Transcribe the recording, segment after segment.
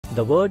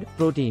The word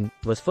protein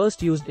was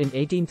first used in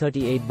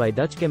 1838 by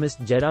Dutch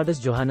chemist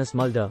Gerardus Johannes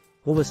Mulder,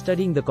 who was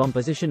studying the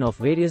composition of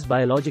various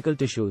biological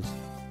tissues.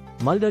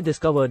 Mulder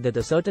discovered that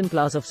a certain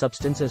class of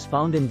substances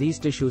found in these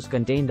tissues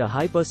contained a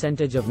high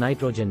percentage of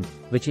nitrogen,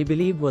 which he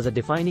believed was a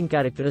defining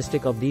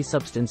characteristic of these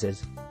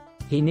substances.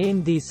 He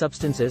named these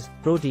substances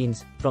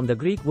proteins, from the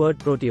Greek word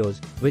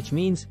proteos, which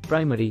means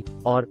primary,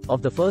 or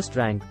of the first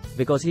rank,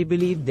 because he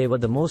believed they were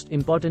the most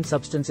important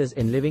substances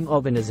in living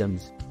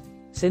organisms.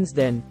 Since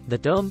then, the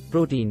term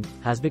protein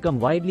has become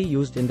widely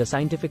used in the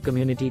scientific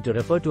community to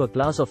refer to a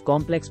class of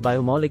complex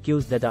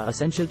biomolecules that are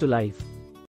essential to life.